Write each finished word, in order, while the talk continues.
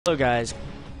Hello guys,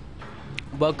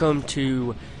 welcome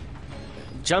to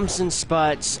Jumps and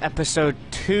Spots episode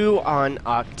 2 on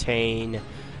Octane.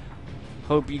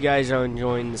 Hope you guys are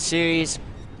enjoying the series.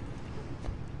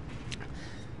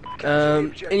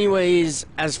 Anyways,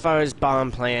 as far as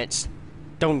bomb plants,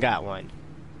 don't got one.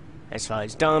 As far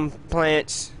as dome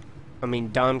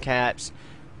caps,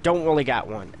 don't really got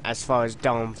one. As far as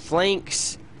dome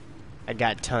flanks, I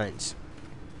got tons.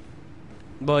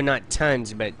 Well, not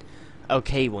tons, but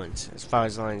okay ones. As far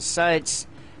as line of sights,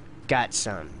 got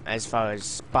some. As far as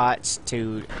spots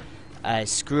to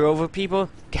screw over people,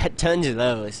 got tons of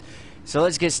those. So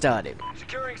let's get started.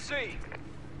 Securing C.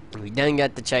 We done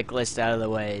got the checklist out of the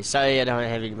way. Sorry I don't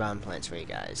have any bomb plants for you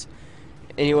guys.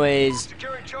 Anyways,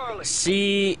 Securing Charlie.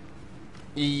 C,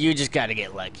 you just gotta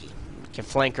get lucky. You can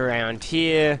flank around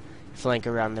here, flank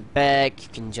around the back, you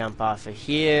can jump off of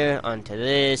here onto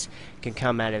this, you can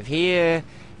come out of here,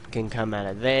 can come out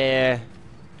of there,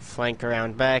 flank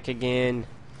around back again.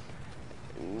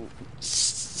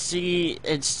 See,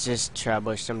 it's just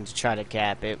troublesome to try to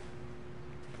cap it.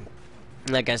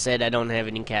 Like I said, I don't have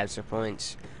any capture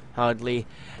points, hardly.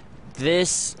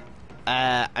 This,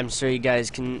 I'm sure you guys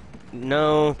can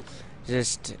know.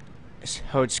 Just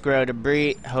hold square to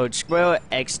breach, hold square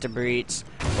X to breach,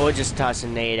 or just toss a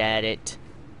nade at it.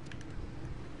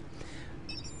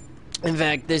 In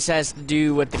fact, this has to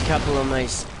do with a couple of my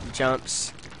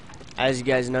jumps. As you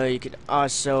guys know, you could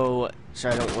also, so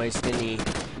I don't waste any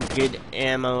good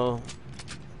ammo,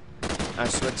 I'll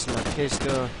switch to my pistol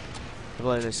to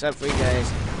blow this up for you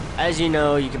guys. As you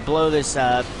know, you can blow this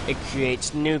up, it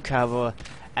creates new cover,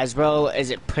 as well as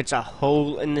it puts a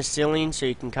hole in the ceiling, so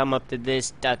you can come up to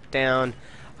this, duck down,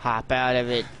 hop out of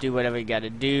it, do whatever you gotta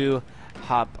do,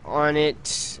 hop on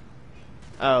it.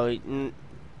 Oh,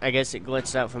 I guess it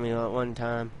glitched out for me at one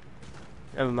time.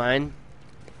 Never mind.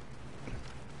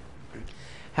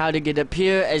 How to get up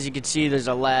here? As you can see, there's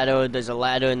a ladder. There's a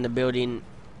ladder in the building,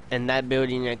 in that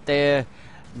building right there.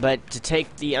 But to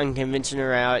take the unconventional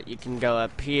route, you can go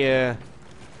up here,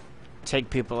 take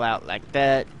people out like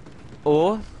that,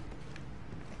 or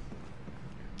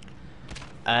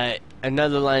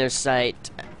another line of sight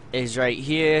is right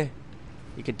here.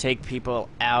 You can take people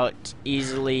out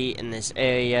easily in this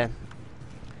area.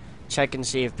 Check and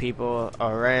see if people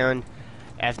are around.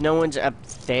 If no one's up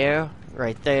there,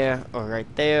 right there,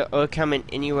 or coming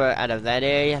anywhere out of that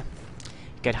area,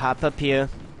 you could hop up here,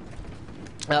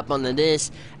 up onto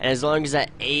this, and as long as that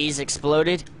A's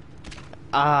exploded,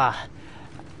 I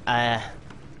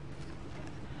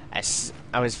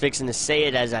was fixing to say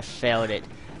it as I failed it,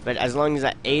 but as long as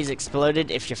that A's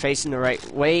exploded, if you're facing the right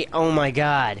way, oh my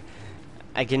god,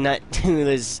 I cannot do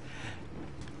this.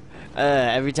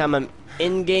 Every time I'm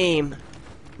in game,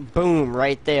 boom,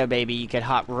 right there, baby. You could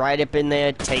hop right up in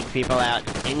there, take people out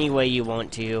any way you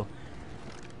want to,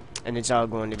 and it's all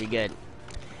going to be good.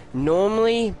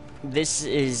 Normally, this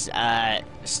is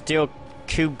still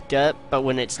cooped up, but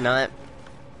when it's not,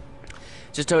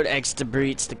 just hold X to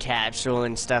breach the capsule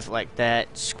and stuff like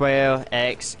that. Square,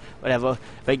 X, whatever.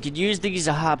 But you could use these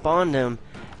to hop on them,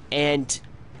 and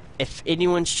if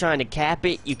anyone's trying to cap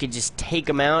it, you could just take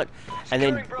them out and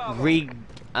then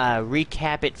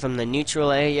recap it from the neutral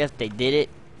area if they did it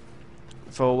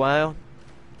for a while.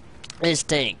 This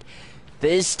tank,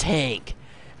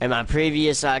 in my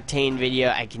previous Octane video,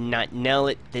 I cannot nail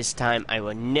it. This time I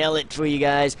will nail it for you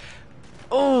guys.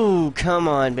 Oh, come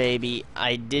on, baby.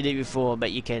 I did it before,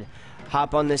 but you can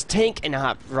hop on this tank and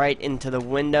hop right into the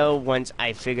window once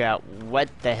I figure out what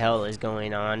the hell is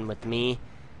going on with me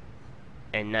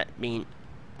and not being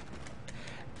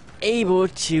able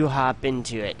to hop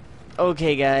into it.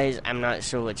 Okay, guys, I'm not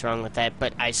sure what's wrong with that,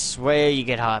 but I swear you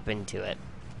could hop into it.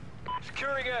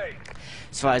 Securing A.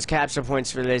 As far as capture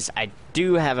points for this, I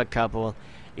do have a couple.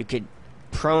 You could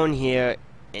prone here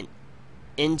and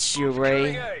inch your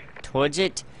way towards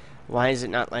it. Why is it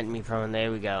not letting me prone?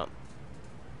 There we go.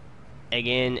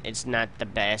 Again, it's not the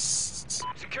best,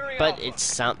 but it's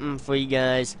something for you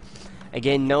guys.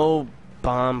 Again, no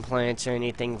bomb plants or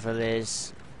anything for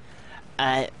this.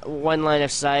 One line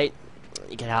of sight.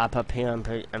 You can hop up here. I'm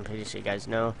pretty sure you guys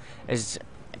know.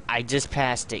 I just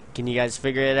passed it. Can you guys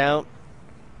figure it out?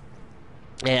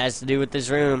 It has to do with this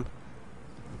room.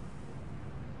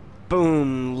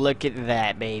 Boom! Look at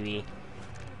that, baby.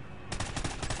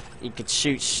 You could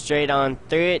shoot straight on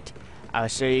through it. I'll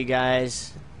show you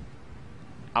guys.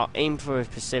 I'll aim for a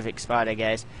specific spot, I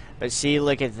guess. But see,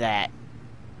 look at that.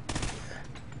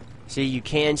 See, you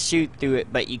can shoot through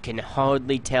it, but you can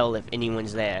hardly tell if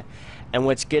anyone's there. And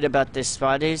what's good about this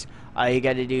spot is, all you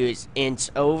gotta do is inch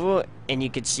over, and you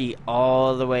can see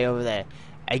all the way over there.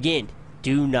 Again,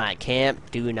 do not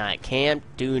camp, do not camp,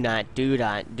 do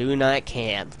not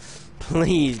camp.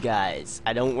 Please, guys.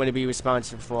 I don't want to be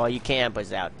responsible for all you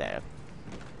campers out there.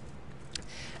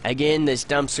 Again, this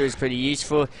dumpster is pretty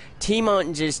useful.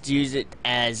 T-Mountain just use it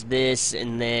as this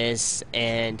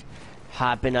and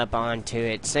hopping up onto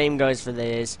it. Same goes for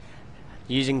this.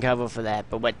 Using cover for that.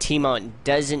 But what T-Mountain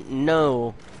doesn't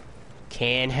know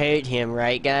can hurt him,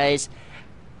 right, guys?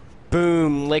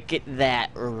 Boom, look at that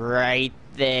right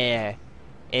there.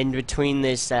 In between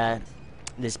this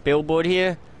this billboard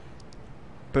here.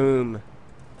 Boom.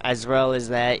 As well as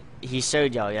that. He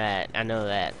showed y'all that. I know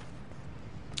that.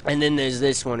 And then there's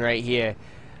this one right here.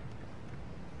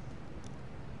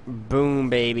 Boom,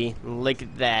 baby. Look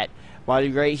at that. While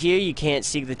you're right here, you can't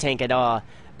see the tank at all.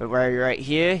 But while you're right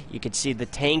here, you can see the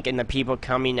tank and the people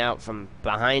coming out from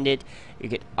behind it. You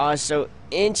could also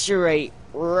iterate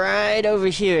right over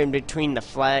here in between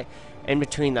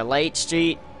the light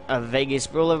street of Vegas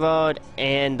Boulevard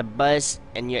and the bus,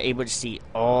 and you're able to see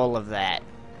all of that.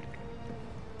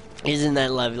 Isn't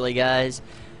that lovely, guys?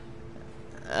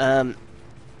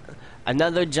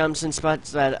 Another jumps and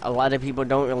spots that a lot of people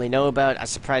don't really know about. I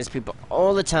surprise people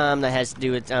all the time that has to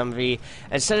do with V.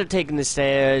 Instead of taking the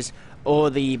stairs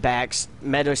or the back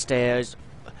meadow stairs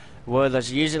where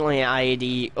there's usually an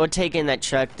IED, or taking that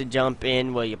truck to jump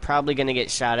in where you're probably going to get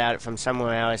shot at from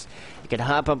somewhere else, you could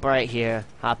hop up right here,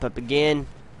 hop up again,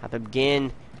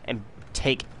 and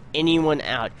take anyone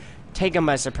out. Take them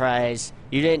by surprise.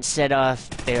 You didn't set off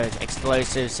their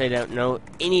explosives, so they don't know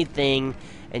anything,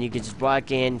 and you can just walk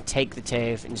in, take the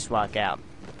turf, and just walk out.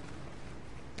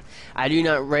 I do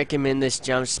not recommend this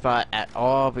jump spot at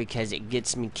all because it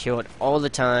gets me killed all the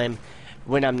time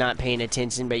when I'm not paying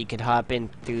attention, but you could hop in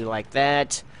through like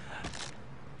that,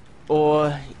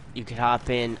 or you could hop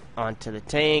in onto the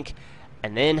tank,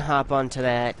 and then hop onto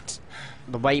that,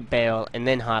 the white barrel, and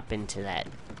then hop into that.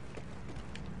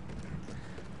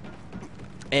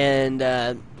 And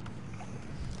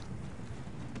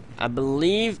I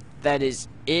believe that is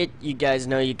it. You guys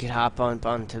know you could hop on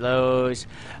onto those.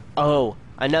 Oh,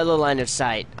 another line of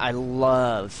sight I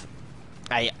love.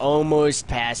 I almost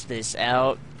passed this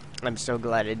out. I'm so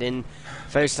glad I didn't.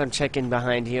 First, I'm checking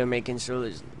behind here, making sure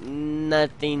there's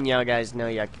nothing. Y'all guys know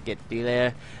y'all could get through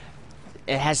there.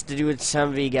 It has to do with some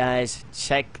of you guys.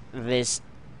 Check this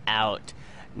out.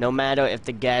 No matter if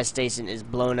the gas station is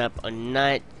blown up or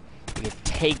not, you can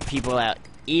take people out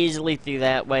easily through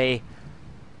that way.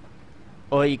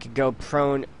 Or you could go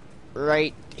prone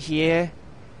right here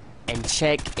and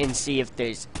check and see if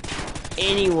there's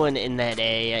anyone in that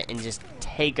area and just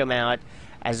take them out,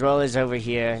 as well as over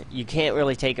here. You can't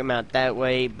really take them out that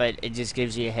way, but it just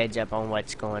gives you a heads up on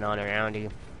what's going on around you.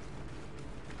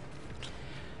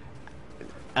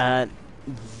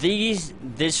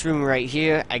 This room right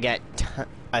here, I got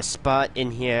a spot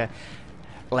in here.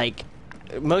 Like,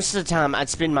 most of the time I'd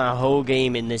spend my whole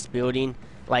game in this building.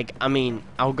 Like, I mean,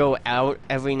 I'll go out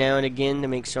every now and again to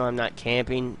make sure I'm not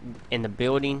camping in the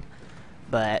building,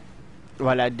 but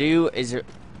what I do is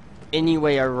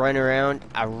anyway I run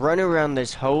around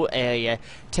this whole area,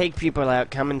 take people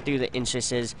out coming through the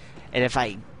entrances, and if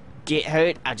I get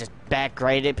hurt, I just back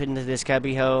right up into this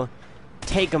cubby hole,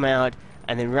 take them out,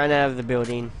 and then run out of the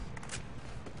building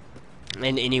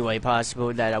in any way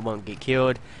possible that I won't get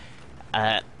killed.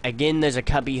 Again, there's a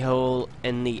cubby hole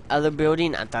in the other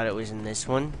building. I thought it was in this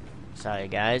one. Sorry,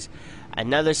 guys.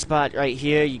 Another spot right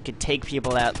here. You could take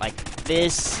people out like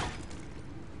this.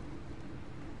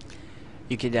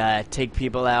 You could take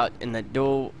people out in the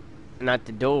door, not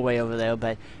the doorway over there,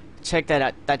 but check that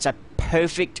out. That's a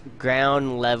perfect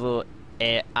ground level,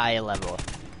 eye level.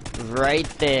 Right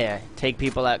there. Take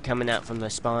people out coming out from the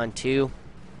spawn too.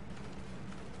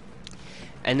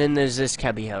 And then there's this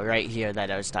cubby hole right here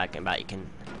that I was talking about. You can...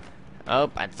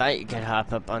 Oh, I thought you could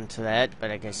hop up onto that,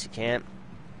 but I guess you can't.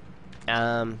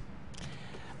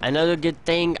 Another good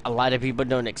thing, a lot of people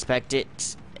don't expect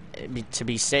it to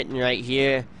be sitting right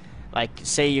here. Like,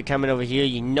 say you're coming over here,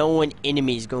 you know an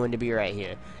enemy is going to be right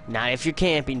here. Not if you're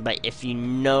camping, but if you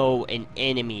know an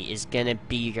enemy is going to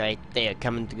be right there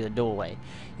coming through the doorway.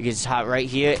 You can just hop right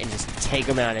here and just take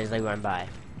them out as they run by.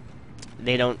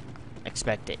 They don't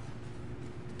expect it.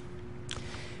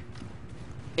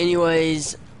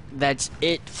 Anyways, that's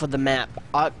it for the map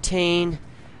Octane.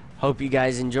 Hope you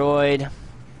guys enjoyed.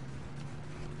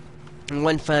 And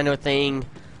one final thing,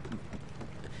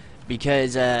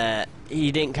 because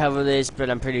he didn't cover this, but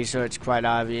I'm pretty sure it's quite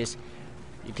obvious.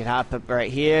 You could hop up right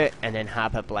here, and then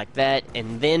hop up like that,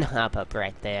 and then hop up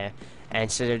right there. And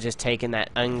instead of just taking that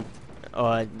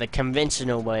or the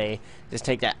conventional way. Just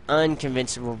take that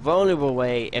unconventional, vulnerable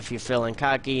way if you're feeling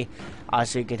cocky.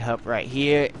 Also, you could hop right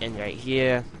here and right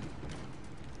here.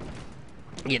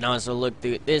 You can also look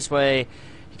through it this way.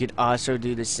 You could also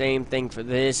do the same thing for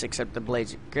this, except the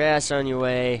blades of grass on your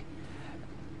way.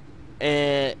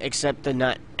 Except they're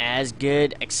not as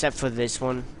good, except for this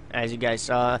one. As you guys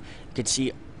saw, you could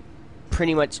see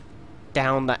pretty much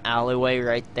down the alleyway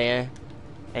right there.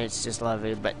 And it's just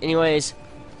lovely. But anyways,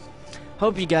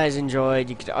 hope you guys enjoyed.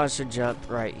 You could also jump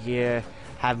right here.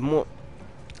 Have more,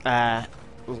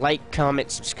 like,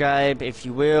 comment, subscribe if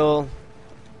you will.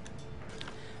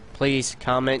 Please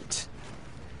comment.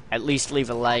 At least leave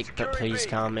a like, but please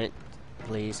comment.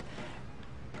 Please.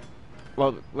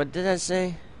 Well, what did I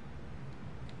say?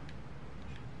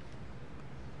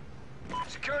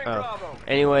 Securing Bravo.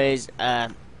 Anyways, I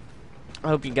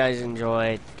hope you guys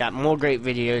enjoyed. Got more great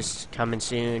videos coming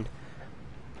soon.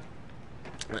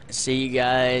 See you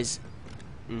guys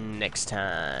next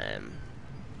time.